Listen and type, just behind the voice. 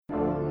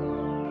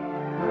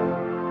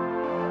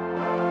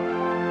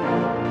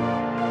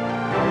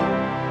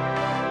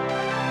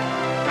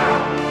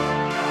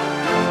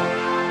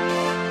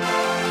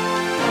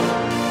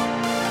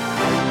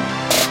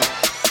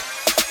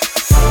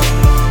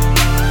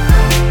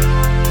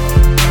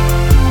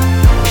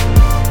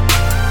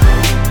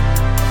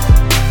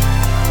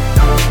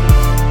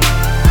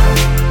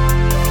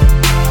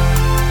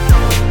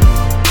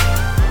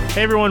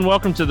Hey everyone,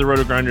 welcome to the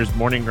Roto Grinders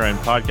Morning Grind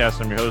Podcast.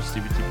 I'm your host,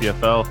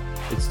 CBTPFL.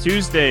 It's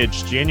Tuesday,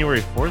 it's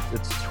January 4th,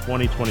 it's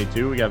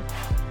 2022. We got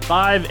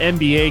 5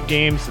 NBA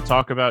games to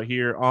talk about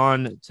here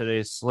on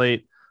today's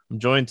slate. I'm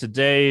joined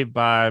today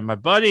by my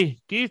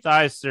buddy, Keith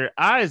Eister,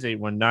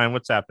 Eyes819.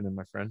 What's happening,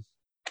 my friend?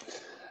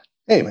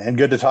 Hey man,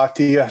 good to talk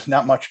to you.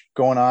 Not much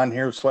going on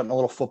here, sweating a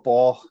little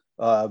football.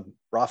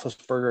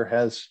 Roethlisberger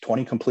has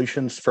 20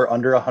 completions for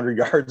under 100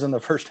 yards in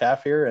the first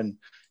half here, and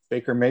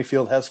Baker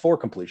Mayfield has 4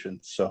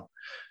 completions. So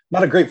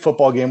not a great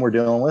football game we're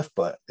dealing with,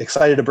 but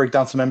excited to break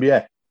down some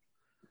NBA.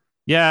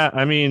 Yeah,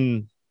 I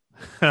mean,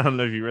 I don't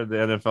know if you read the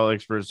NFL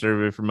expert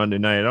survey for Monday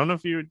night.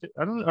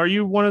 Are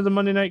you one of the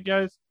Monday night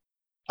guys?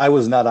 I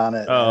was not on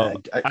it.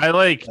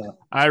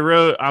 I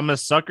wrote, I'm a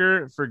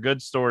sucker for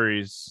good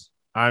stories.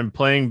 I'm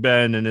playing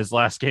Ben in his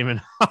last game in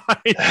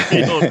high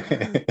field.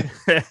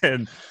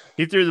 And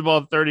he threw the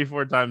ball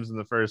 34 times in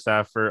the first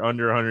half for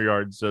under 100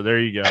 yards. So there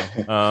you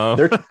go.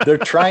 They're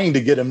trying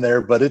to get him there,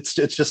 but it's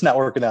just not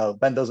working out.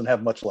 Ben doesn't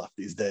have much left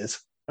these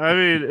days. I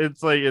mean,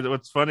 it's like,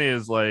 what's funny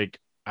is like,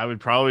 I would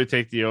probably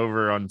take the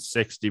over on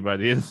 60 by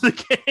the end of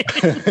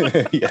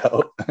the game.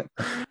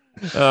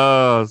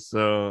 Yeah.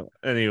 So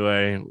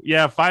anyway,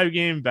 yeah,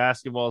 5-game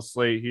basketball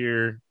slate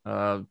here.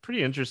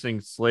 Pretty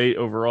interesting slate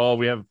overall.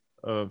 We have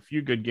a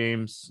few good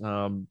games.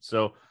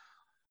 So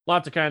a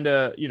lot to kind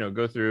of,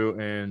 go through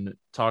and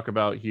talk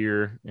about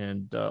here,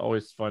 and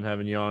always fun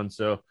having you on.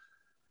 So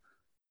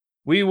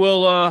we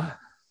will, I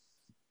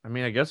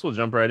guess we'll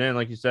jump right in.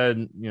 Like you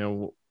said,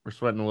 we're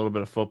sweating a little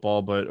bit of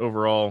football, but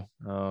overall,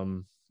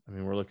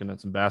 we're looking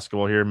at some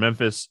basketball here.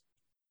 Memphis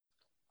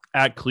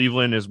at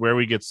Cleveland is where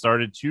we get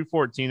started.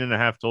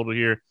 214.5 total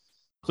here.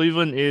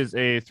 Cleveland is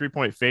a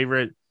 3-point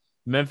favorite.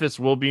 Memphis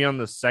will be on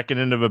the second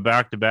end of a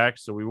back-to-back,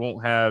 so we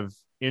won't have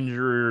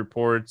injury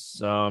reports,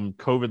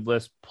 COVID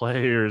list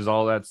players,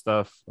 all that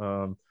stuff.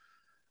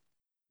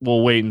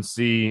 We'll wait and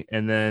see.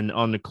 And then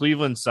on the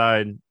Cleveland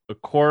side,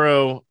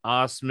 Okoro,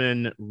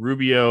 Osman,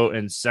 Rubio,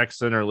 and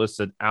Sexton are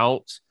listed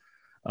out.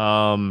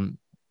 The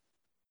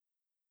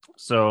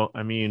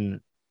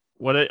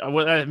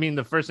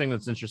first thing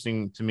that's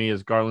interesting to me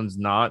is Garland's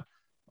not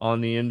on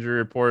the injury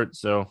report,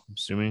 so I'm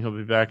assuming he'll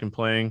be back and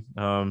playing,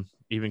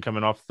 even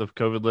coming off the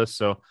COVID list.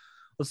 So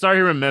let's start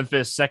here in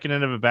Memphis, second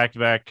end of a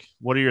back-to-back.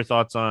 What are your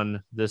thoughts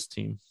on this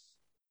team?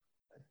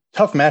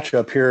 Tough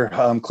matchup here.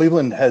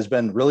 Cleveland has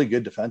been really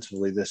good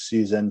defensively this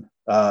season,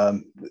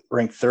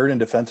 ranked 3rd in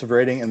defensive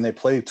rating, and they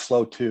played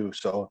slow too.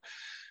 So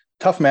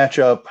tough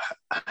matchup.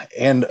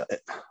 And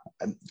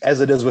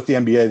as it is with the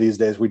NBA these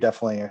days, we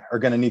definitely are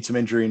going to need some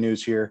injury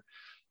news here.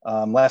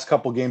 Last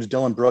couple games,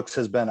 Dylan Brooks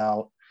has been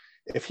out.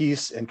 If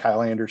he's and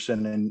Kyle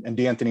Anderson and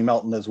DeAnthony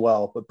Melton as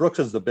well, but Brooks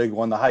is the big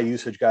one, the high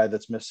usage guy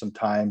that's missed some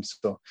time.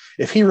 So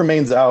if he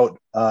remains out,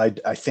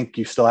 I think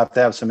you still have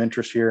to have some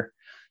interest here.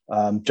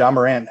 John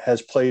Morant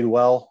has played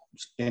well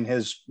in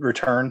his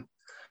return.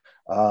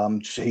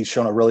 He's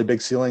shown a really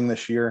big ceiling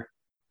this year.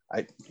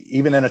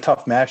 Even in a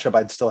tough matchup,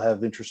 I'd still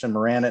have interest in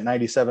Morant at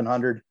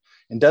 9,700.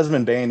 And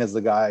Desmond Bane is the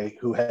guy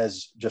who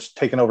has just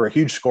taken over a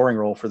huge scoring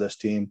role for this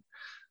team.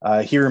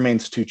 He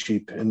remains too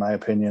cheap, in my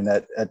opinion,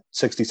 at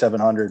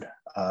 6,700.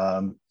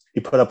 He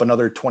put up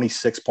another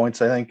 26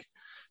 points, I think,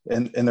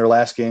 in their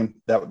last game.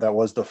 That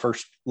was the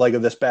first leg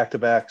of this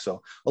back-to-back.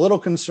 So a little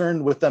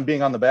concerned with them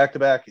being on the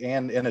back-to-back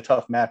and in a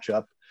tough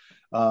matchup.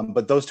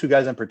 But those two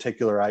guys in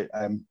particular,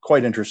 I'm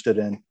quite interested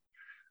in.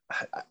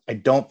 I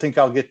don't think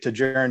I'll get to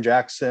Jaren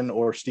Jackson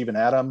or Steven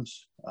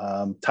Adams.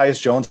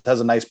 Tyus Jones has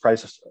a nice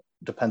price.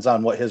 Depends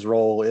on what his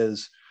role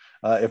is.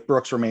 If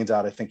Brooks remains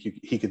out, I think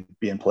he could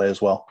be in play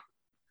as well.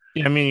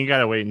 Yeah, you got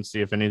to wait and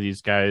see if any of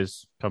these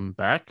guys come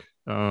back.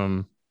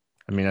 I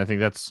think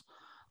that's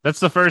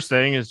the first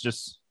thing is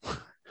just,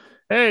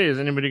 hey, is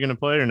anybody going to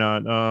play or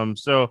not?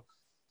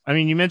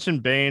 You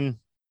mentioned Bane.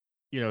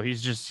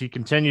 He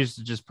continues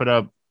to just put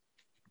up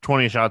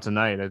 20 shots a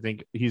night. I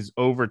think he's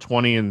over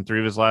 20 in 3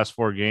 of his last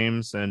 4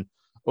 games and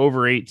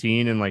over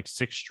 18 in like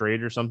 6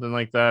 straight or something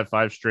like that,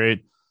 5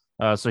 straight.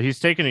 So he's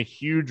taken a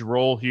huge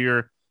role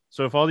here.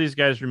 So if all these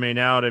guys remain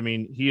out,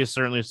 he is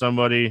certainly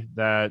somebody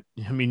that,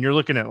 you're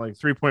looking at like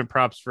 3-point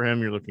props for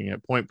him. You're looking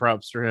at point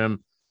props for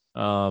him.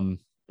 At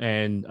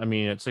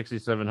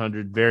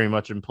 6,700, very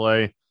much in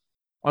play.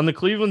 On the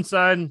Cleveland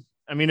side,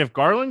 if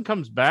Garland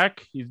comes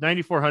back, he's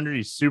 9,400.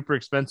 He's super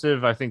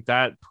expensive. I think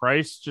that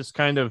price just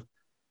kind of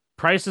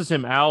prices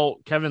him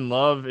out. Kevin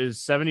Love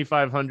is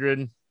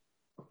 7,500.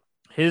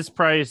 His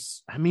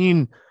price,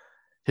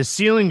 his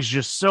ceiling's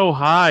just so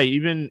high,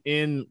 even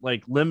in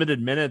like limited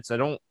minutes. I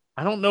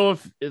don't know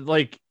if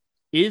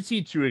is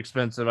he too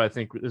expensive? I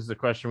think is the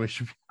question we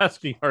should be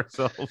asking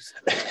ourselves.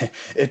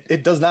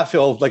 It does not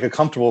feel like a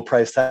comfortable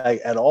price tag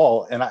at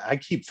all. And I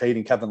keep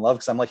fading Kevin Love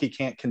because I'm like, he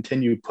can't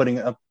continue putting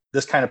up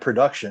this kind of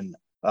production.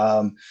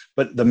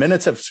 But the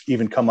minutes have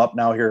even come up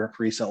now here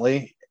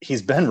recently.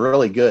 He's been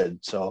really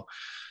good. So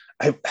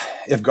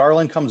if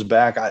Garland comes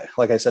back,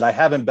 like I said, I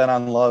haven't been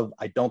on Love.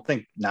 I don't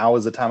think now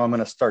is the time I'm going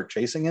to start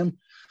chasing him.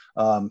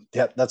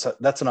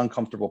 That's an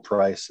uncomfortable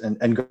price.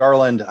 And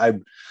Garland,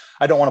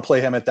 I don't want to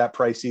play him at that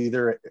price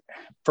either.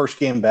 First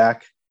game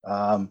back.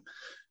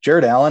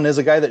 Jared Allen is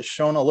a guy that's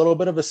shown a little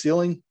bit of a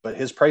ceiling, but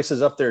his price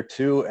is up there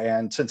too.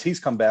 And since he's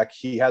come back,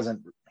 he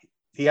hasn't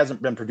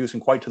been producing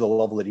quite to the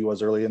level that he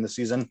was early in the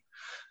season.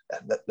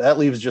 That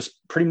leaves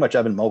just pretty much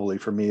Evan Mobley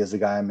for me as the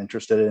guy I'm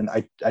interested in.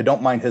 I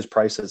don't mind his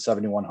price at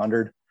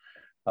 7,100.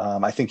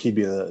 I think he'd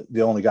be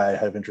the only guy I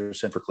have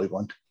interest in for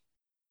Cleveland.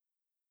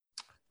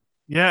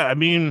 Yeah, I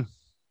mean,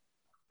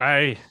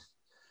 I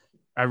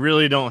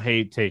really don't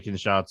hate taking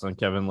shots on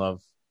Kevin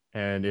Love,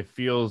 and it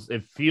feels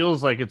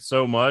like it's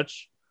so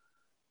much,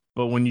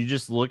 but when you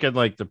just look at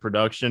like the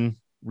production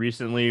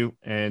recently,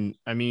 and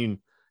I mean,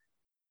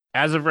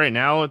 as of right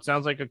now, it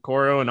sounds like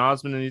Okoro and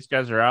Osman and these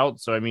guys are out.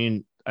 So I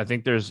mean, I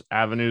think there's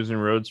avenues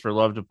and roads for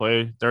Love to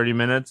play 30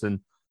 minutes, and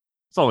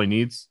that's all he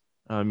needs.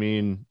 I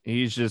mean,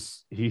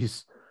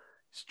 he's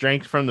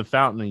strength from the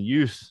fountain of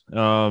youth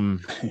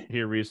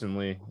here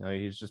recently.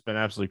 He's just been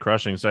absolutely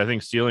crushing. So I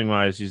think ceiling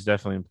wise, he's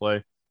definitely in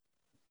play.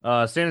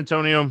 San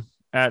Antonio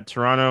at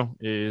Toronto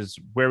is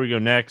where we go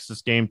next.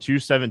 This game,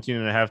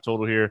 217.5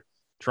 total here.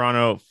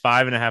 Toronto,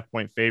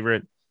 5.5-point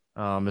favorite.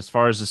 As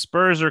far as the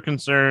Spurs are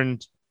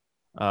concerned,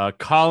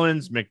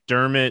 Collins,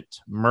 McDermott,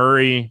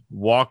 Murray,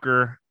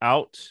 Walker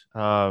out.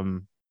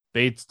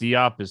 Bates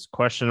Diop is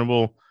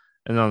questionable.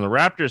 And on the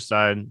Raptors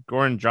side,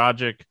 Goran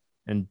Dragic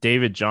and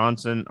David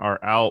Johnson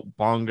are out.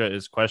 Bonga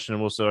is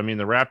questionable. So, I mean,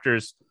 the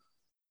Raptors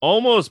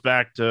almost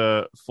back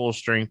to full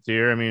strength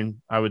here. I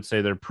mean, I would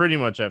say they're pretty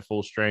much at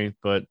full strength.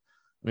 But, I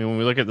mean, when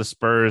we look at the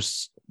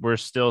Spurs, we're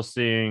still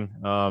seeing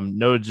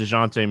no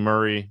DeJounte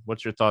Murray.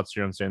 What's your thoughts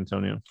here on San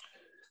Antonio?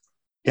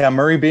 Yeah,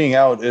 Murray being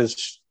out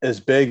is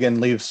big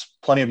and leaves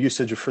plenty of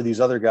usage for these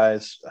other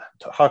guys.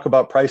 Talk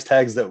about price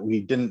tags that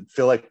we didn't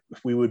feel like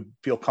we would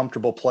feel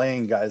comfortable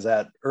playing guys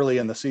at early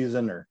in the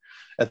season or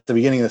at the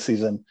beginning of the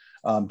season.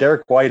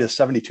 Derek White is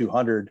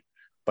 7,200,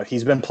 but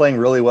he's been playing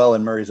really well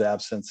in Murray's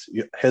absence.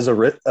 His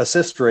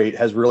assist rate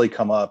has really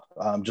come up.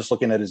 Just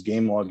looking at his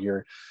game log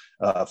here,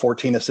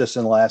 14 assists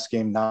in the last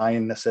game,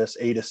 9 assists,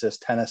 8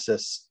 assists, 10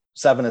 assists,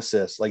 7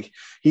 assists. Like,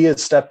 he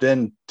has stepped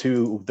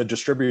into the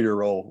distributor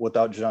role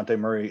without DeJounte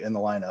Murray in the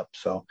lineup.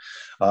 So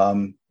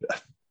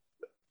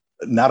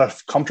not a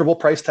comfortable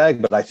price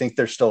tag, but I think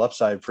there's still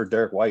upside for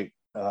Derek White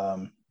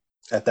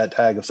at that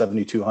tag of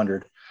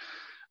 7,200.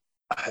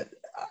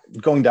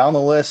 Going down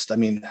the list, I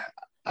mean,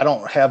 I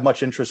don't have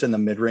much interest in the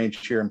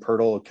mid-range here in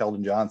Poeltl or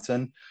Keldon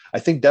Johnson. I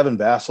think Devin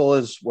Vassell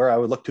is where I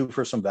would look to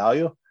for some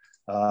value.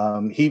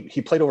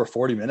 He played over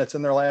 40 minutes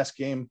in their last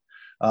game,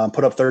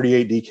 put up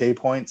 38 DK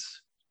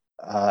points.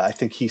 I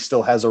think he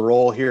still has a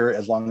role here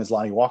as long as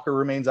Lonnie Walker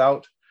remains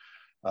out.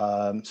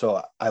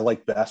 So I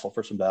like Vassell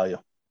for some value.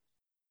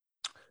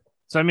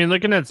 So, I mean,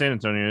 looking at San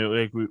Antonio,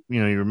 like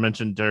you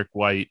mentioned Derek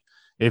White.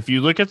 If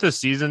you look at the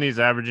season, he's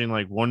averaging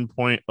like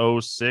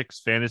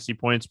 1.06 fantasy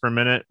points per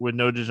minute with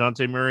no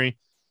DeJounte Murray.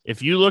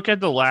 If you look at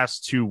the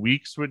last 2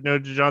 weeks with no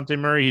DeJounte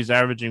Murray, he's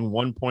averaging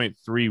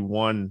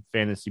 1.31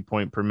 fantasy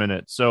point per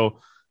minute. So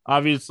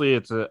obviously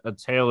it's a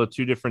tale of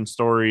two different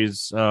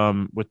stories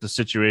with the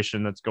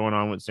situation that's going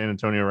on with San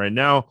Antonio right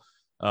now.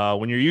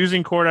 When you're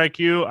using Court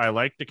IQ, I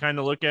like to kind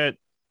of look at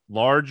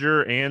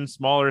larger and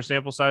smaller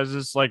sample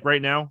sizes like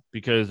right now,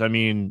 because I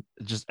mean,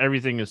 just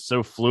everything is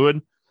so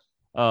fluid.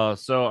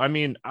 So, I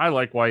mean, I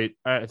like White.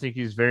 I think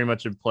he's very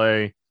much in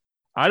play.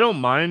 I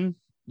don't mind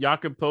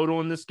Jakob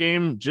Poeltl in this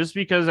game just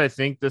because I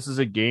think this is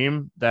a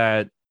game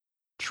that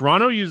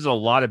Toronto uses a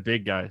lot of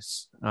big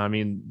guys. I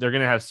mean, they're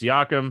going to have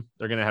Siakam.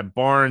 They're going to have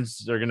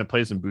Barnes. They're going to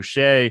play some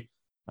Boucher.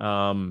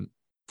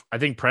 I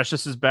think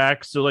Precious is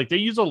back. So, like, they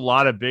use a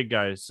lot of big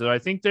guys. So, I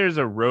think there's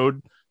a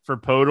road for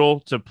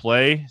Poeltl to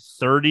play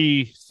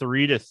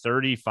 33 to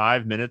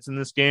 35 minutes in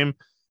this game.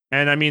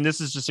 And I mean,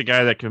 this is just a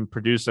guy that can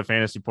produce a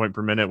fantasy point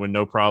per minute with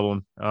no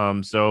problem.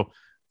 So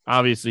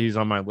obviously he's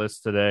on my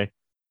list today.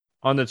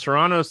 On the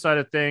Toronto side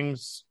of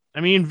things,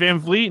 I mean, Van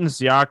Vliet and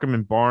Siakam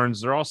and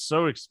Barnes, they're all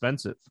so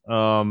expensive.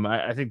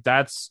 I think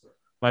that's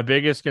my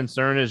biggest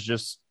concern is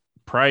just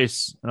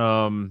price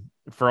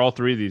for all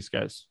three of these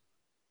guys.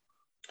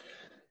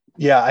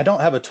 Yeah, I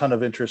don't have a ton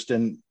of interest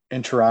in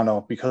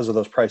Toronto because of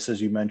those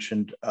prices you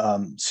mentioned.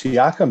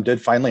 Siakam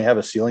did finally have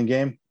a ceiling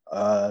game.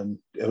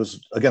 It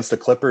was against the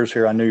Clippers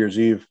here on New Year's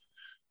Eve,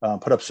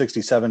 put up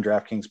 67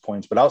 DraftKings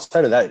points. But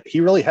outside of that, he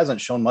really hasn't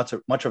shown much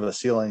of a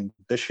ceiling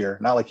this year.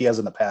 Not like he has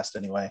in the past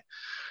anyway.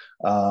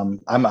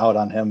 I'm out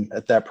on him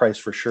at that price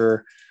for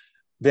sure.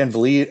 Van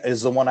Vliet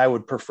is the one I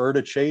would prefer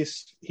to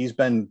chase. He's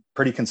been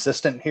pretty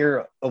consistent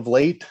here of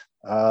late.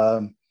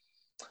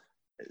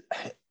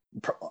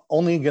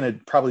 Only going to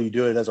probably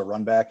do it as a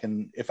run back,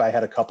 and if I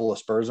had a couple of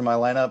Spurs in my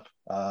lineup,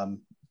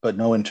 but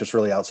no interest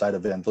really outside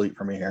of Van Vliet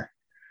for me here.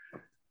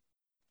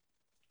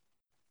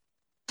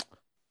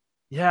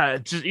 Yeah,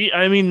 just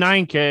I mean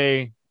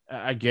 9K,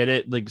 I get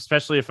it. Like,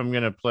 especially if I'm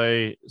gonna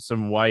play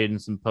some White and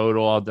some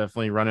Poeltl, I'll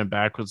definitely run it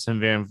back with some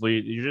Van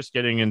Vliet. You're just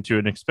getting into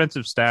an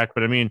expensive stack,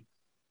 but I mean,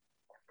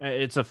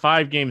 it's a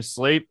 5-game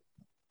slate,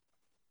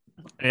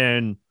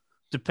 and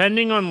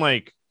depending on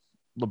like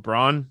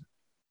LeBron,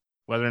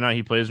 whether or not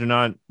he plays or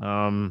not,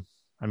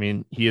 I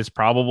mean, he is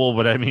probable,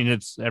 but I mean,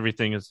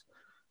 everything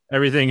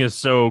is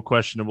so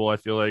questionable, I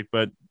feel like.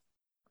 But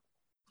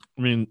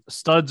I mean,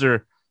 studs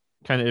are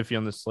kind of iffy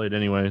on this slate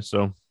anyway.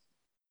 So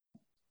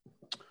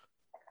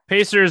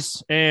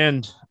Pacers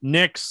and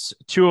Knicks,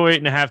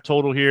 208.5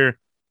 total here.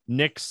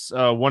 Knicks,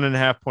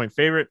 1.5 point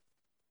favorite.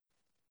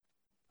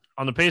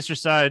 On the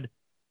Pacers side,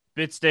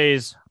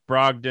 Bitstays,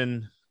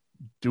 Brogdon,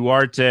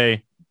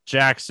 Duarte,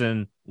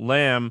 Jackson,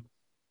 Lamb,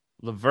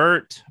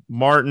 Levert,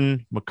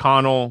 Martin,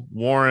 McConnell,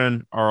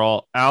 Warren are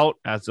all out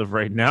as of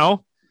right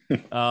now.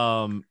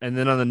 And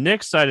then on the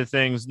Knicks side of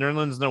things,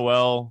 Nerlens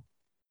Noel,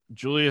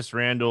 Julius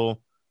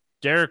Randle,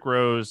 Derrick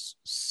Rose,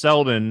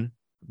 Selden,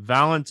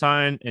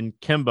 Valentine, and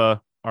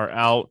Kemba are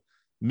out.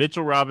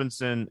 Mitchell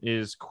Robinson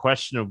is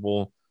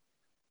questionable.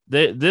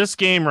 This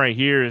game right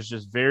here is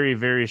just very,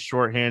 very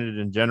shorthanded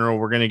in general.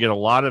 We're going to get a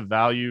lot of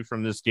value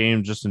from this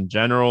game just in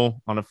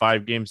general on a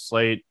 5-game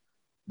slate.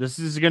 This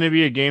is going to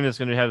be a game that's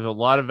going to have a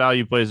lot of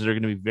value plays that are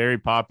going to be very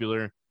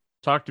popular.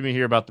 Talk to me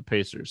here about the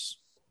Pacers.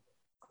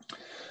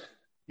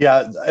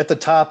 Yeah, at the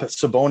top,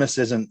 Sabonis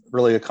isn't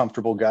really a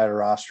comfortable guy to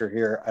roster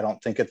here. I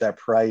don't think at that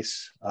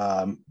price.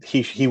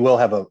 He will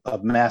have a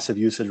massive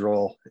usage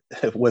role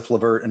with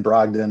Levert and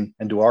Brogdon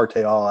and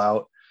Duarte all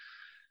out.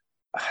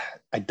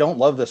 I don't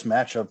love this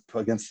matchup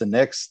against the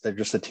Knicks. They're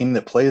just a team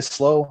that plays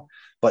slow.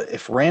 But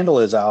if Randall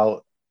is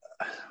out,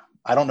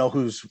 I don't know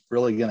who's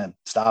really going to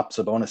stop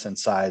Sabonis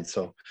inside.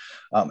 So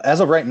as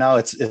of right now,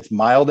 it's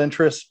mild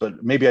interest,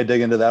 but maybe I dig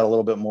into that a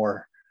little bit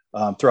more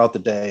throughout the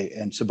day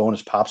and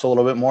Sabonis pops a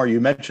little bit more. You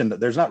mentioned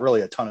that there's not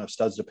really a ton of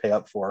studs to pay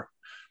up for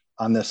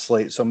on this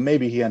slate. So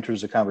maybe he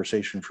enters the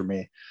conversation for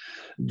me.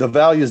 The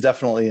value is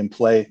definitely in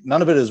play.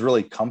 None of it is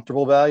really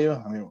comfortable value.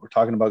 I mean, we're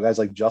talking about guys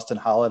like Justin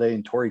Holiday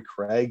and Torrey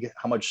Craig.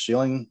 How much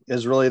ceiling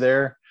is really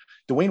there?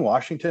 Dwayne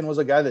Washington was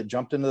a guy that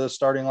jumped into the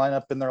starting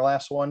lineup in their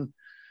last one.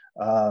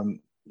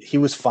 He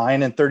was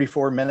fine in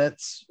 34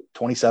 minutes,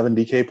 27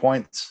 DK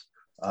points.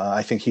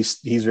 I think he's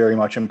very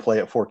much in play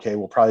at 4K.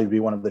 Will probably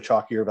be one of the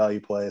chalkier value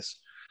plays.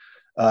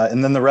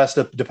 And then the rest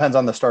depends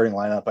on the starting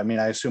lineup. I mean,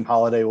 I assume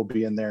Holiday will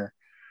be in there.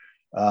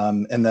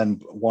 And then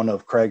one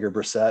of Craig or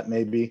Brissett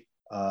maybe.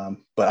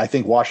 But I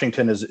think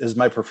Washington is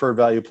my preferred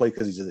value play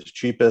because he's the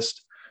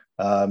cheapest.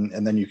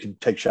 And then you can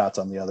take shots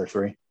on the other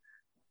three.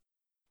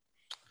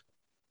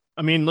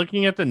 I mean,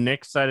 looking at the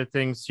Knicks side of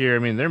things here, I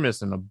mean, they're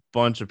missing a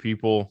bunch of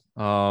people.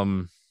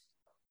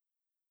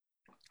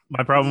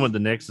 My problem with the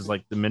Knicks is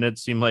like the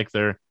minutes seem like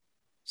they're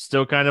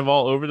still kind of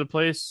all over the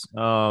place.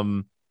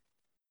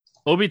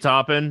 Obi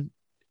Toppin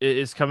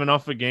is coming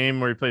off a game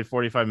where he played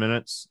 45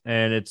 minutes,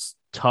 and it's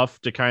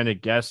tough to kind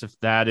of guess if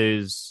that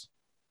is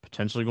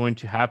potentially going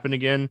to happen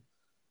again.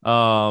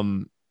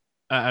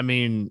 I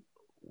mean,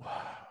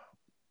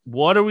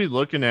 what are we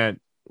looking at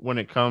when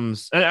it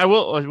comes? And I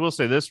will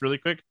say this really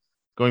quick.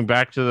 Going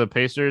back to the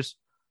Pacers,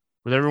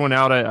 with everyone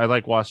out, I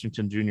like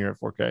Washington Jr. at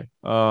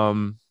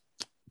 4K.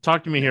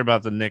 Talk to me here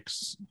about the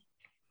Knicks.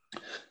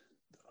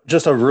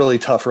 Just a really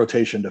tough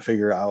rotation to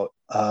figure out.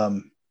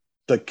 The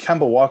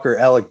Kemba Walker,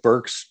 Alec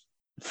Burks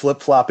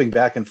flip-flopping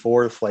back and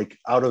forth, like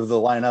out of the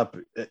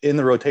lineup, in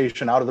the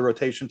rotation, out of the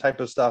rotation type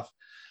of stuff.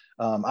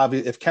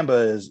 Obviously, if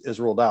Kemba is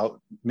ruled out,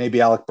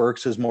 maybe Alec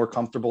Burks is more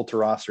comfortable to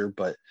roster,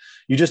 but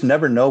you just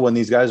never know when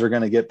these guys are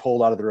going to get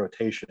pulled out of the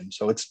rotation.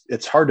 So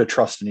it's hard to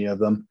trust any of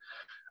them.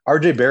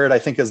 RJ Barrett, I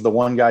think, is the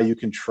one guy you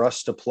can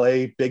trust to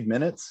play big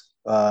minutes.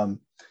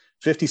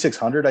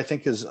 5,600, I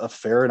think, is a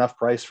fair enough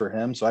price for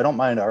him. So I don't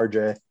mind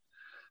RJ.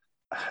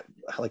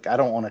 Like, I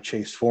don't want to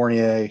chase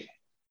Fournier.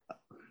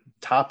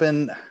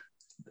 Toppin,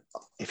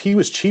 if he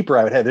was cheaper,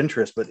 I would have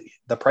interest, but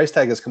the price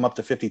tag has come up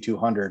to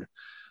 5,200.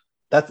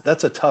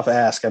 That's a tough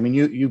ask. I mean,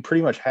 you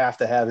pretty much have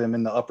to have him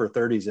in the upper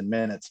 30s in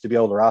minutes to be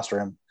able to roster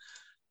him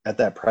at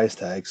that price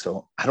tag.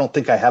 So I don't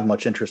think I have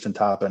much interest in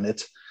Toppin.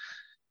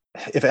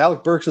 If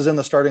Alec Burks is in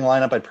the starting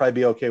lineup, I'd probably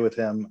be okay with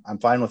him. I'm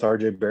fine with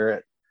RJ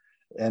Barrett.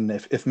 And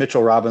if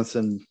Mitchell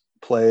Robinson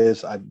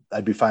plays,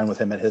 I'd be fine with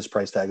him at his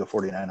price tag of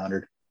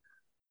 4,900.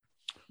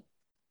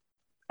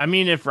 I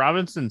mean, if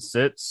Robinson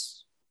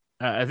sits,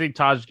 I think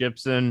Taj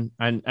Gibson,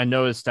 I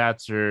know his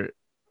stats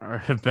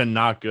have been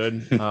not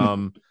good.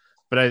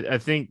 But I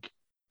think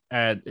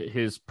at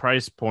his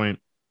price point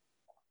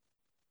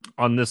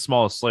on this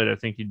small slate, I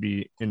think he'd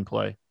be in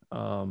play.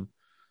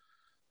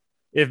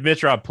 If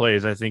Mitch Rob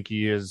plays, I think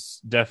he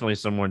is definitely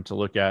someone to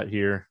look at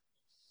here.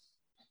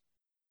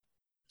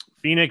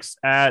 Phoenix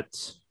at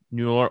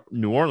New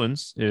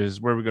Orleans is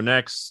where we go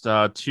next.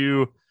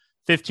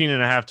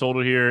 215.5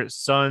 total here.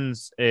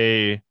 Suns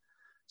a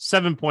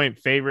 7-point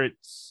favorite.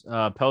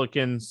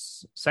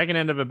 Pelicans second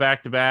end of a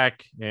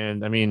back-to-back.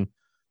 And I mean,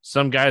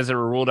 some guys that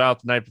were ruled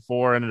out the night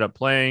before ended up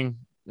playing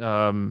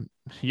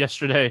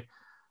yesterday.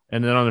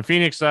 And then on the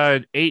Phoenix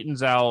side,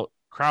 Ayton's out,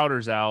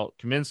 Crowder's out,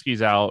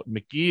 Kaminsky's out,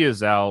 McGee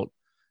is out,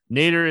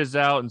 Nader is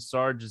out, and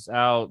Sarge is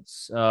out.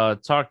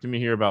 Talk to me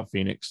here about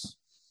Phoenix.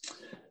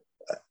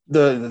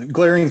 The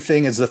glaring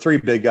thing is the three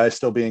big guys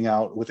still being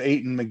out. With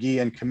Ayton,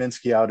 McGee, and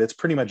Kaminsky out, it's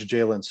pretty much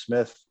Jalen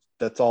Smith.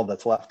 That's all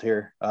that's left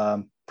here.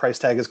 Price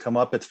tag has come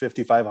up. It's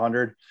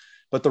 5,500.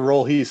 but the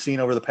role he's seen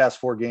over the past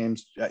 4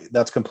 games,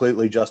 that's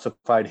completely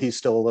justified. He's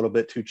still a little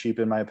bit too cheap,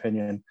 in my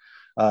opinion.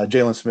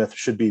 Jalen Smith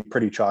should be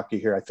pretty chalky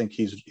here. I think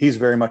he's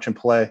very much in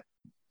play.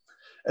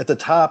 At the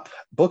top,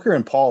 Booker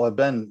and Paul have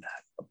been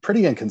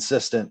pretty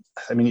inconsistent.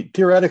 I mean,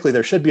 theoretically,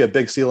 there should be a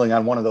big ceiling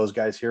on one of those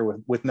guys here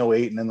with no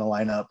Ayton in the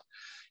lineup.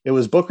 It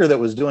was Booker that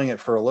was doing it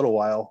for a little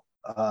while,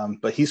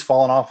 but he's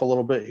fallen off a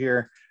little bit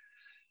here.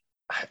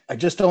 I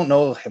just don't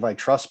know if I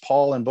trust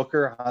Paul and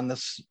Booker on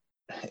this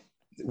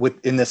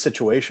in this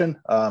situation.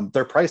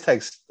 Their price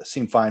tags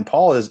seem fine.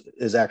 Paul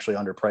is actually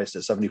underpriced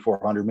at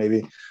 7,400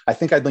 maybe. I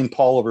think I'd lean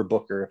Paul over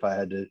Booker if I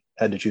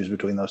had to choose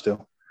between those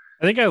two.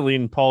 I think I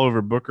lean Paul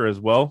over Booker as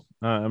well.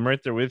 I'm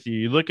right there with you.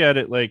 You look at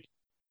it like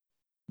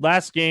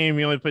last game,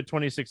 he only played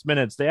 26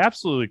 minutes. They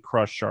absolutely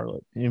crushed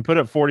Charlotte. He put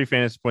up 40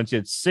 fantasy points. He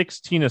had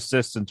 16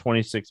 assists in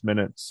 26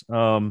 minutes.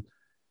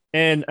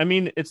 And I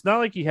mean, it's not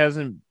like he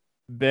hasn't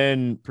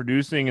been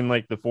producing in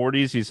like the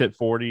 40s. He's hit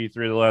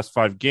 43 of the last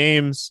 5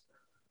 games.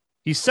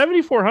 He's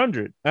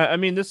 7,400. I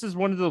mean, this is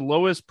one of the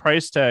lowest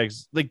price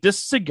tags. Like,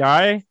 this is a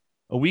guy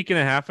a week and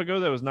a half ago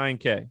that was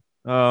 9K.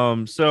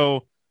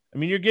 So I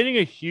mean, you're getting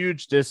a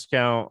huge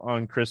discount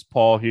on Chris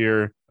Paul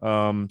here.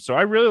 So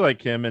I really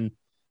like him. And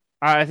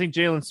I think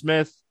Jalen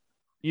Smith,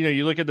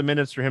 you look at the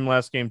minutes for him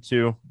last game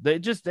too.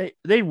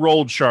 They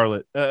rolled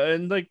Charlotte.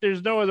 And like,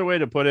 there's no other way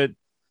to put it.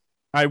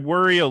 I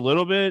worry a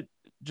little bit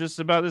just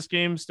about this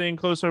game staying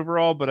close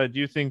overall, but I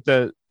do think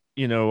that,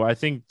 I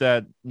think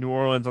that New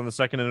Orleans on the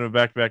second end of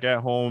back-to-back at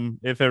home,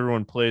 if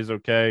everyone plays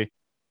okay,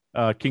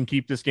 can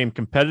keep this game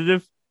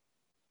competitive.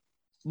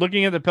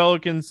 Looking at the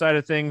Pelicans side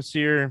of things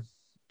here,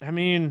 I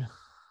mean,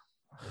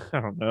 I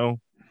don't know.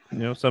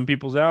 Some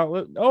people's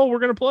out. Oh, we're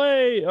gonna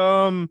play.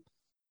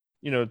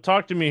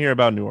 Talk to me here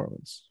about New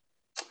Orleans.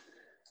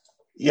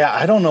 Yeah,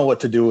 I don't know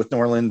what to do with New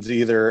Orleans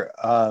either.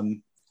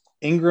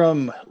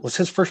 Ingram was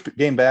his first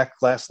game back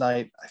last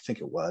night. I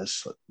think it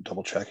was.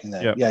 Double checking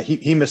that. Yep. Yeah,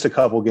 he missed a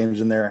couple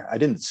games in there. I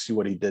didn't see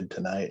what he did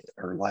tonight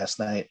or last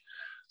night.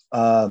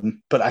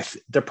 But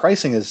the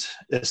pricing is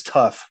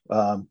tough.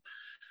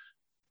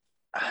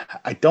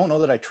 I don't know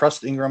that I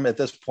trust Ingram at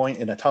this point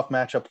in a tough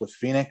matchup with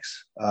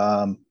Phoenix.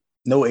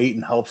 No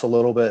Ayton helps a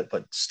little bit,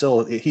 but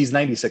still he's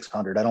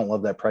 9,600. I don't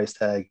love that price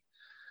tag.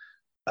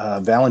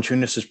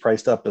 Valanciunas is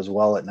priced up as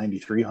well at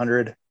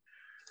 9,300.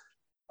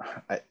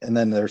 And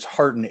then there's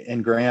Hart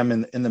and Graham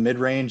in the mid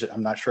range.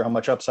 I'm not sure how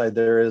much upside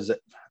there is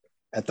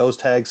at those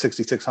tags.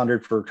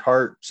 6,600 for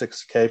Hart,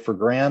 6K for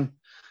Graham.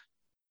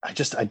 I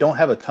don't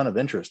have a ton of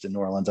interest in New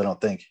Orleans. I don't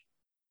think.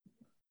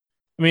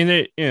 I mean,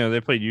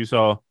 they played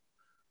Utah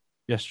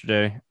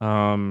yesterday.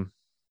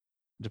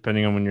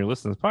 Depending on when you're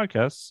listening to this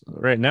podcast,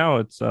 right now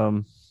it's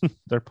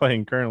they're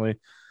playing currently.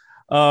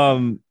 I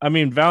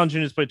mean,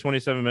 Valanciunas played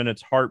 27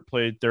 minutes, Hart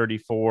played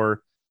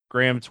 34,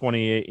 Graham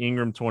 28,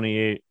 Ingram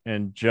 28,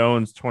 and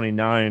Jones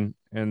 29.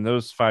 And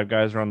those 5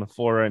 guys are on the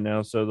floor right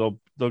now, so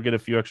they'll get a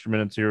few extra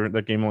minutes here.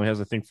 That game only has,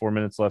 I think, 4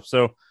 minutes left.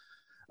 So,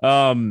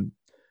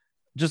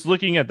 just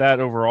looking at that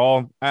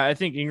overall, I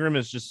think Ingram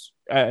is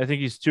I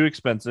think he's too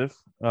expensive.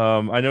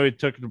 I know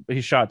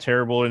he shot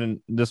terrible, and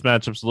this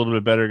matchup's a little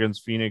bit better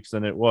against Phoenix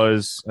than it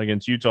was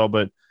against Utah,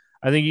 but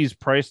I think he's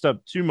priced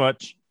up too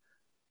much.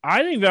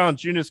 I think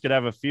Valanciunas could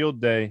have a field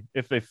day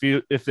if they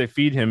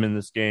feed him in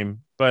this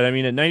game. But I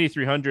mean, at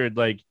 9,300,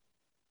 like,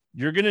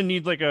 you're gonna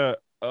need like a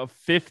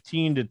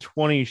 15 to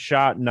 20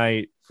 shot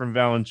night from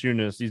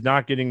Valanciunas. He's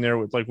not getting there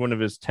with like one of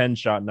his 10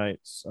 shot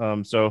nights.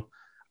 So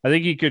I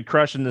think he could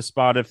crush in this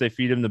spot if they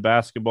feed him the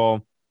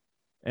basketball.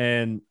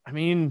 And I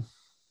mean,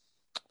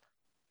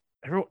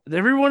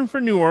 everyone for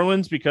New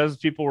Orleans, because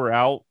people were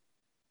out,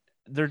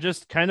 they're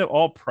just kind of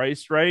all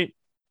priced right.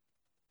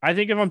 I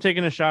think if I'm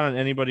taking a shot on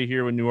anybody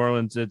here with New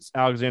Orleans, it's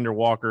Alexander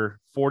Walker,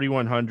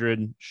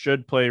 4,100,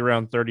 should play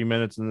around 30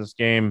 minutes in this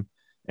game.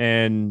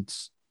 And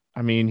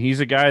I mean, he's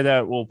a guy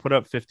that will put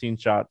up 15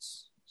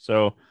 shots.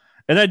 So,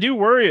 and I do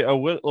worry a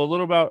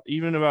little about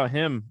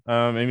him.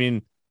 I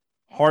mean,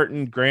 Hart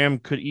and Graham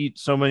could eat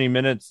so many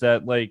minutes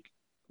that like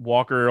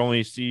Walker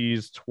only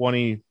sees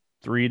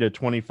 23 to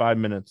 25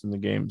 minutes in the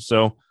game.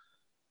 So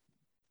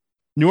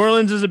New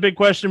Orleans is a big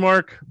question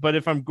mark, but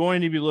if I'm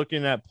going to be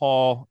looking at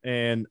Paul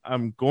and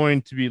I'm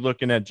going to be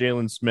looking at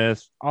Jalen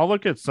Smith, I'll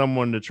look at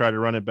someone to try to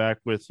run it back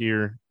with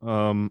here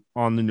on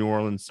the New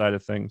Orleans side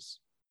of things.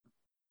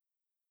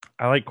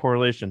 I like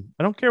correlation.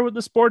 I don't care what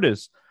the sport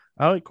is.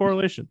 I like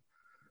correlation.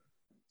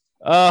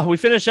 We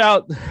finish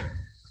out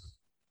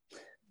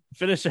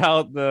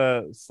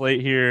the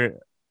slate here.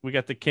 We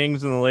got the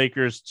Kings and the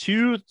Lakers,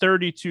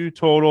 232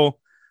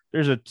 total.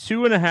 There's a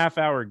 2.5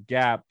 hour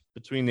gap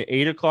between the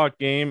 8 o'clock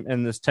game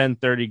and this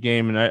 10:30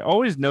 game. And I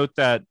always note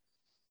that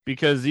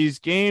because these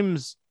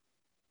games,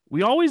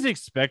 we always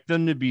expect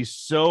them to be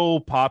so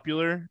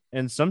popular,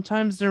 and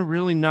sometimes they're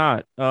really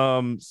not.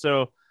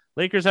 So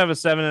Lakers have a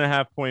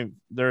 7.5 point.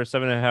 They're a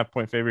 7.5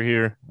 point favorite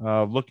here.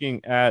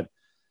 Looking at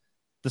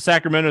the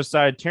Sacramento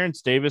side,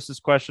 Terrence Davis is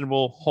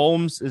questionable.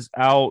 Holmes is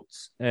out,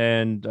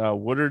 and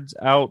Woodard's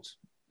out.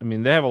 I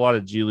mean, they have a lot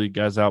of G League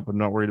guys out, but I'm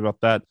not worried about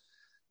that.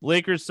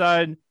 Lakers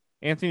side,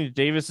 Anthony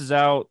Davis is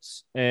out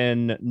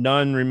and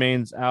Nunn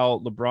remains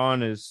out.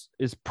 LeBron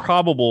is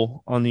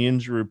probable on the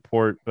injury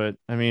report, but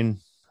I mean,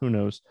 who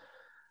knows?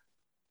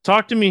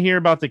 Talk to me here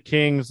about the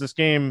Kings. This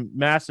game,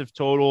 massive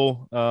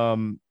total.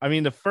 I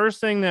mean, the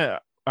first thing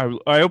that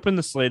I opened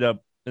the slate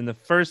up, and the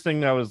first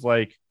thing that was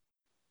like,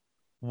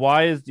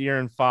 why is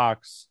De'Aaron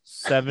Fox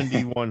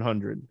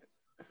 7,100?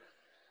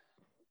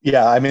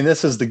 Yeah, I mean,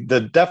 this is the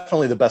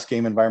definitely the best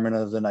game environment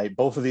of the night.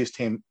 Both of these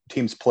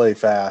teams play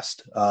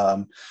fast.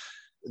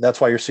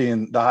 That's why you're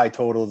seeing the high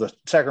total. The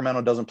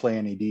Sacramento doesn't play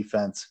any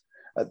defense.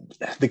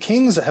 The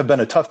Kings have been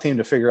a tough team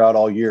to figure out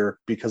all year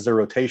because their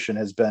rotation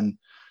has been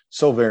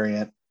so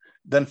variant.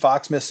 Then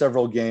Fox missed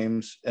several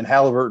games, and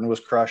Halliburton was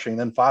crushing.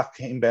 Then Fox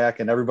came back,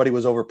 and everybody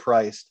was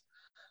overpriced.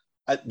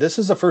 This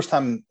is the first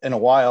time in a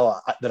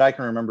while that I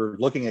can remember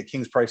looking at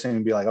Kings pricing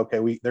and be like, okay,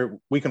 we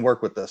can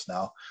work with this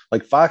now.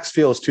 Like Fox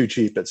feels too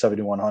cheap at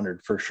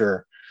 7,100 for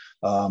sure.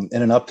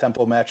 In an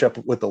up-tempo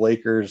matchup with the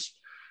Lakers,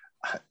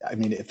 I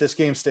mean, if this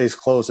game stays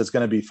close, it's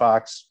going to be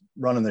Fox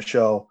running the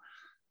show.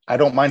 I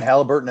don't mind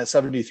Halliburton at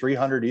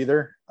 7,300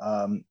 either.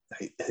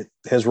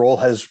 His role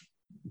has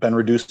been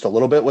reduced a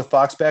little bit with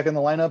Fox back in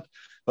the lineup,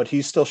 but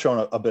he's still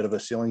shown a bit of a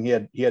ceiling.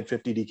 He had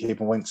 50 DK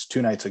points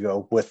 2 nights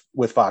ago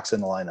with Fox in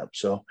the lineup.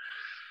 So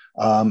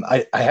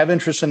I have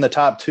interest in the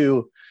top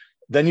two.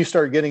 Then you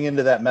start getting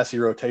into that messy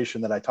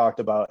rotation that I talked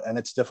about, and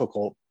it's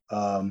difficult.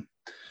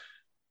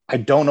 I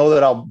don't know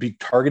that I'll be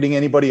targeting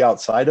anybody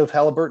outside of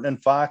Halliburton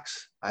and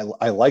Fox.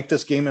 I like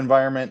this game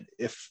environment.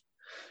 If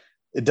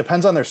it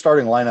depends on their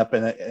starting lineup,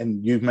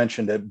 and you've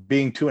mentioned it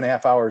being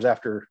 2.5 hours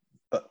after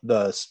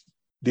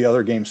the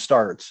other game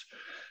starts.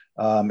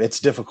 It's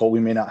difficult. We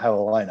may not have a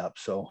lineup.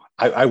 So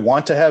I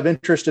want to have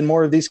interest in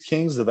more of these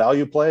Kings, the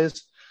value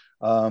plays.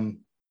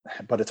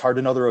 But it's hard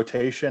to know the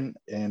rotation,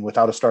 and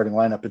without a starting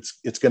lineup,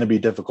 it's going to be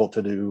difficult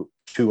to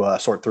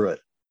sort through it.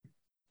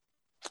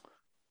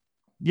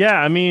 Yeah,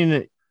 I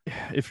mean,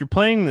 if you're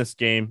playing this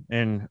game,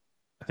 and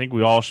I think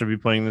we all should be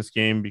playing this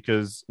game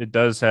because it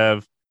does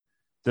have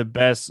the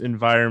best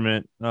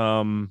environment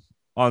on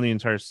the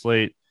entire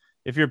slate.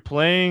 If you're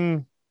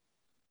playing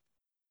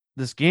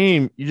this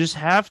game, you just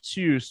have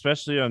to,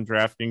 especially on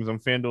DraftKings. On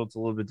FanDuel, it's a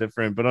little bit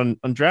different, but on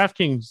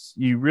DraftKings,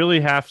 you really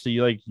have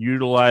to like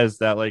utilize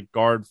that like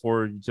guard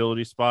forward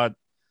utility spot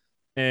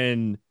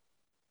and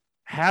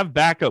have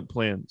backup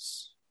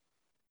plans.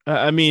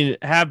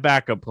 Have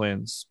backup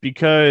plans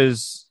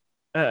because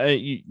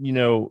you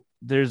know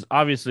there's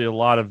obviously a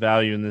lot of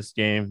value in this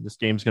game. This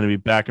game's going to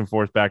be back and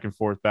forth, back and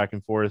forth, back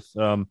and forth.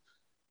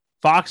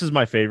 Fox is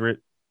my favorite.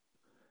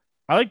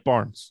 I like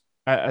Barnes.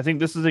 I think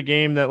this is a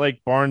game that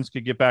like Barnes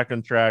could get back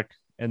on track.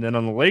 And then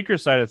on the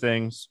Lakers side of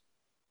things,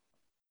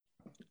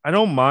 I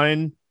don't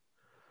mind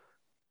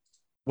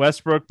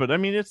Westbrook, but I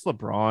mean, it's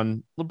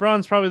LeBron.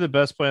 LeBron's probably the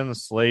best play on the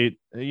slate.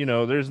 You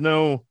know, there's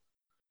no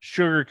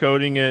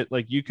sugarcoating it.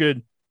 Like you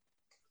could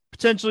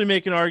potentially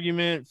make an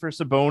argument for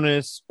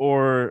Sabonis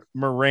or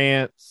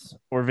Morant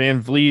or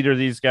Van Vliet or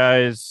these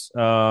guys.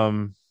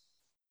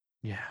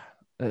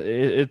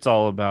 It's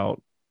all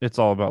about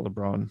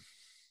LeBron.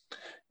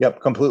 Yep,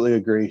 completely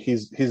agree.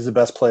 He's the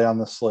best play on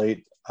the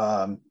slate.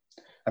 I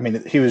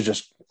mean, he was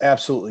just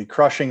absolutely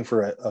crushing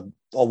for a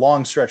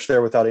long stretch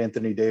there without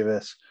Anthony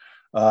Davis.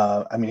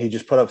 I mean, he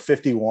just put up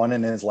 51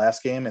 in his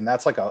last game, and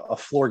that's like a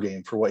floor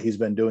game for what he's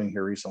been doing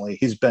here recently.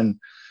 He's been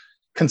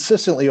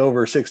consistently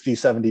over 60,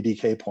 70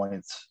 DK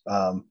points.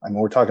 I mean,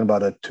 we're talking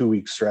about a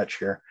 2-week stretch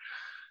here.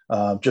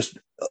 Just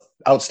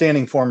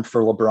outstanding form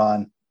for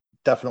LeBron,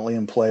 definitely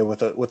in play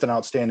with an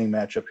outstanding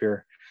matchup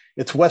here.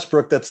 It's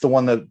Westbrook that's the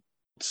one that's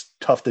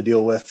tough to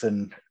deal with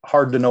and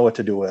hard to know what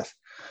to do with.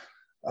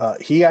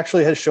 He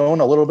actually has shown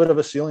a little bit of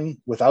a ceiling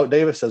without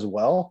Davis as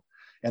well.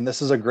 And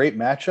this is a great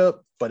matchup.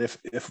 But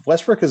if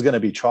Westbrook is going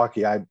to be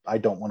chalky, I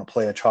don't want to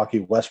play a chalky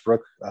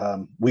Westbrook.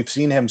 We've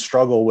seen him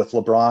struggle with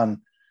LeBron,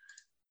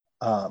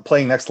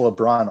 playing next to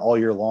LeBron all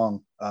year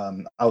long,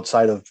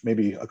 outside of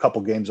maybe a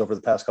couple games over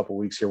the past couple of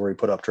weeks here where he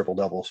put up triple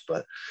doubles.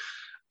 But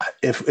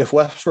if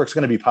Westbrook's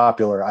going to be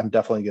popular, I'm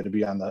definitely going to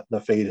be on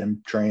the fade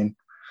him train.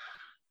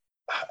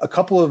 A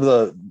couple of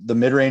the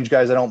mid-range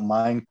guys I don't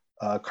mind.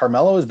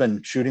 Carmelo has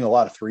been shooting a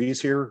lot of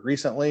threes here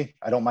recently.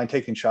 I don't mind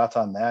taking shots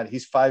on that.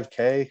 He's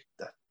 5K,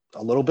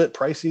 a little bit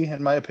pricey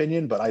in my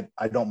opinion, but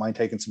I don't mind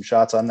taking some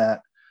shots on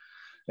that.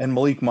 And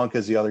Malik Monk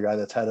is the other guy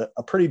that's had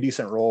a pretty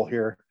decent role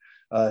here,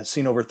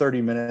 seen over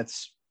 30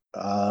 minutes,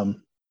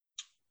 and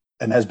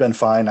has been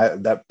fine.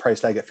 That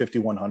price tag at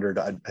 5,100,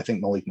 I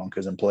think Malik Monk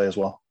is in play as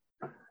well.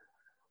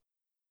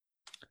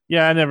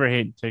 Yeah, I never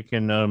hate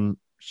taking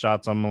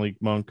shots on Malik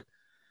Monk.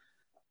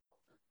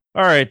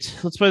 All right,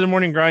 let's play the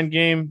morning grind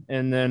game,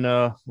 and then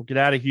we'll get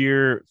out of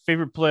here.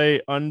 Favorite play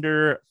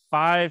under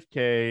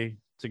 5K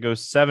to go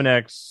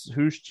 7X.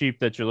 Who's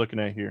cheap that you're looking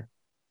at here?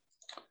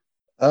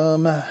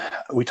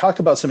 We talked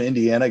about some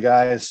Indiana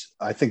guys.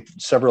 I think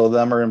several of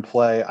them are in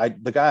play.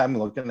 The guy I'm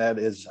looking at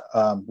is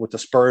with the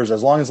Spurs.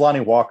 As long as Lonnie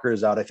Walker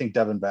is out, I think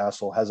Devin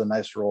Vassell has a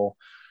nice role.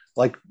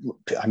 I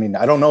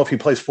don't know if he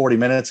plays 40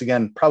 minutes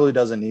again. Probably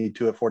doesn't need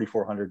to at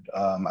 4,400.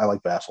 I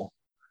like Vassell.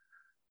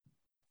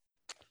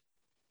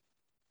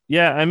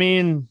 Yeah, I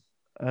mean,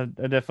 I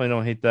definitely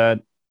don't hate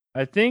that.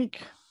 I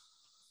think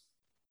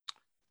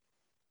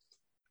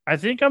I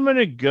think I'm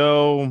gonna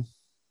go.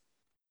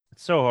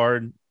 It's so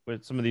hard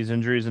with some of these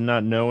injuries and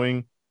not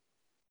knowing,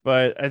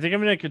 but I think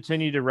I'm gonna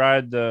continue to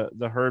ride the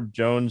Herb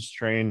Jones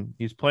train.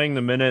 He's playing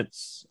the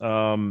minutes.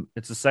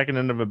 It's the second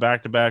end of a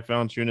back to back.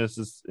 Valanciunas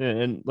is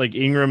and like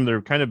Ingram,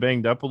 they're kind of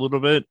banged up a little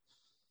bit.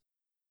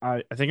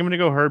 I think I'm gonna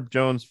go Herb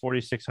Jones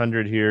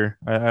 4,600 here.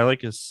 I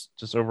like his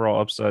just overall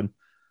upside.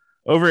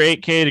 Over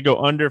 8K to go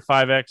under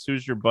 5X.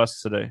 Who's your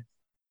bust today?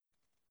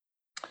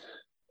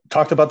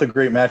 Talked about the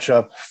great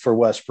matchup for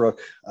Westbrook,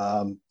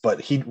 but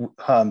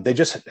they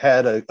just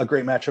had a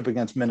great matchup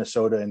against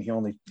Minnesota, and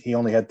he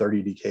only had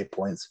 30 DK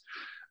points.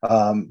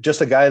 Just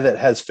a guy that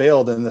has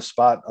failed in this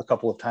spot a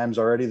couple of times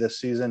already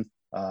this season.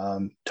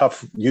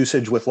 Tough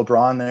usage with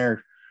LeBron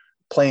there,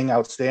 playing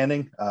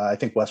outstanding. I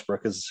think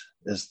Westbrook is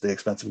the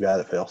expensive guy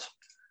that fails.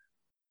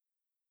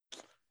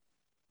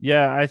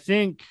 Yeah, I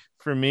think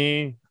for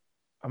me,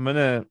 I'm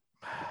gonna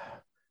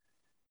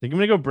I'm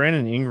gonna go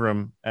Brandon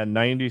Ingram at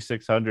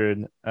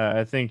 9,600.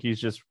 I think he's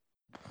just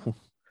his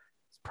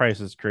price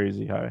is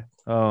crazy high.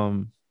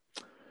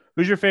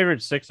 Who's your favorite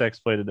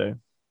 6X play today?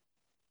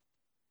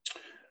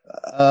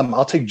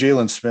 I'll take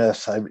Jalen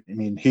Smith. I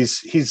mean,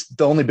 he's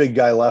the only big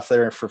guy left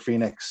there for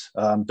Phoenix.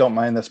 Don't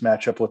mind this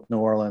matchup with New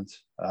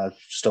Orleans.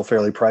 Still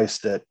fairly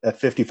priced at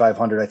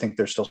 5,500. I think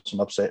there's still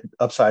some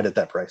upside at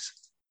that price.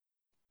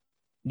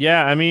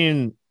 Yeah, I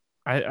mean,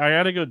 I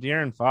gotta go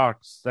De'Aaron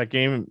Fox. That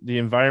game, the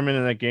environment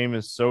in that game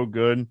is so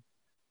good.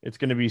 It's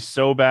going to be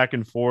so back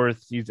and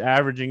forth. He's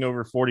averaging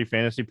over 40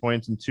 fantasy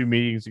points in two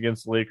meetings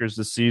against the Lakers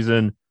this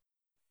season.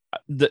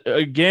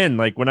 Again,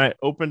 like when I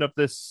opened up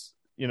this,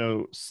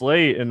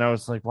 slate, and I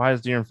was like, why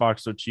is De'Aaron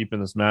Fox so cheap in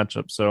this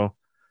matchup? So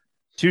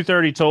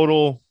 230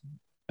 total.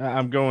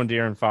 I'm going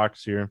De'Aaron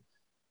Fox here.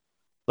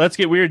 Let's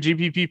get weird.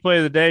 GPP play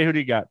of the day. Who do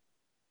you got?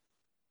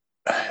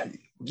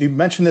 You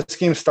mentioned this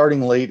game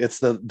starting late. It's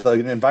the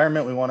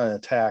environment we want to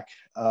attack.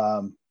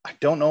 I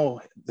don't know.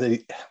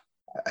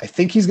 I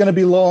think he's going to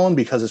be low owned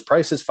because his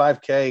price is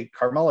 5K.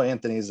 Carmelo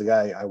Anthony is the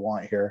guy I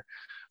want here.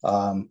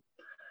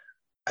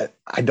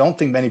 I don't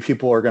think many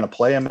people are going to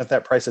play him at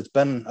that price. It's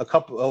been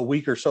a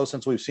week or so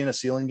since we've seen a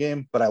ceiling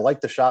game, but I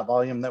like the shot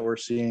volume that we're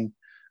seeing,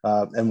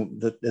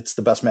 and it's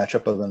the best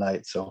matchup of the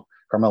night. So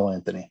Carmelo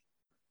Anthony.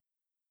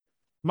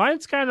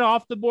 Mine's kind of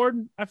off the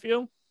board, I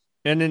feel.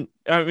 And then,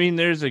 I mean,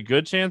 there's a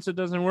good chance it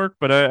doesn't work,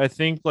 but I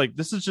think like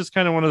this is just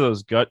kind of one of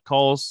those gut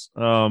calls.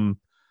 I'm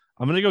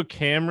going to go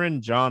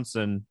Cameron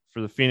Johnson for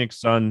the Phoenix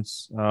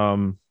Suns. I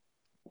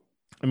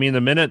mean,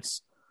 the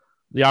minutes,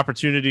 the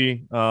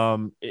opportunity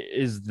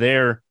is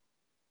there.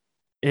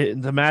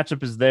 The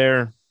matchup is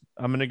there.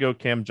 I'm going to go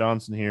Cam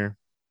Johnson here.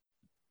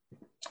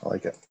 I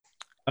like it.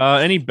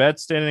 Any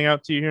bets standing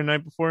out to you here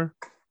night before?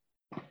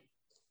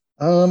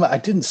 I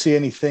didn't see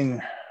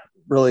anything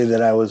really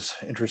that I was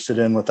interested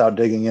in without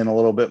digging in a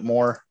little bit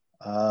more.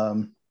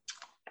 No,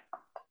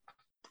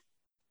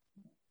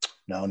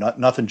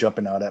 nothing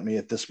jumping out at me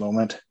at this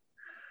moment.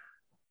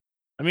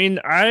 I mean,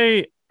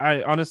 I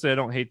honestly, I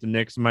don't hate the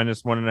Knicks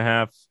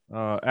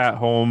 -1.5 at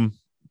home.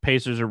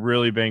 Pacers are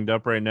really banged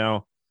up right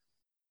now.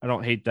 I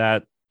don't hate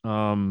that.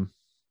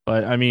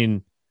 But I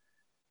mean,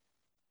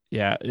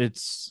 yeah,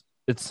 it's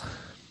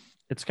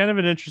kind of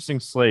an interesting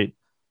slate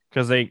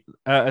because I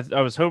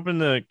was hoping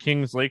the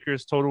Kings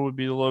Lakers total would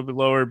be a little bit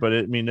lower, but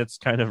it's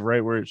kind of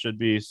right where it should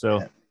be.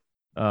 So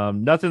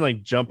nothing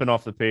like jumping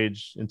off the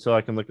page until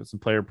I can look at some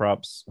player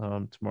props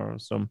tomorrow.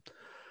 So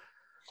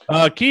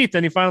Keith,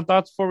 any final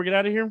thoughts before we get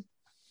out of here?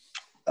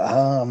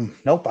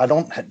 Nope, I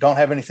don't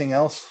have anything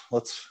else.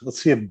 Let's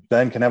see if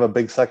Ben can have a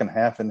big second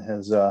half in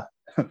his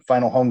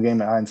final home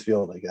game at Heinz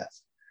Field, I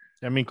guess.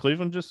 I mean,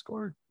 Cleveland just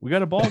scored. We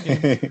got a ball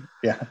game.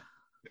 Yeah.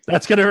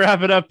 That's going to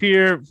wrap it up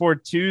here for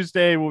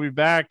Tuesday. We'll be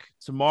back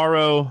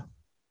tomorrow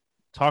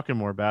talking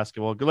more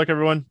basketball. Good luck,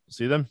 everyone.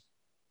 See you then.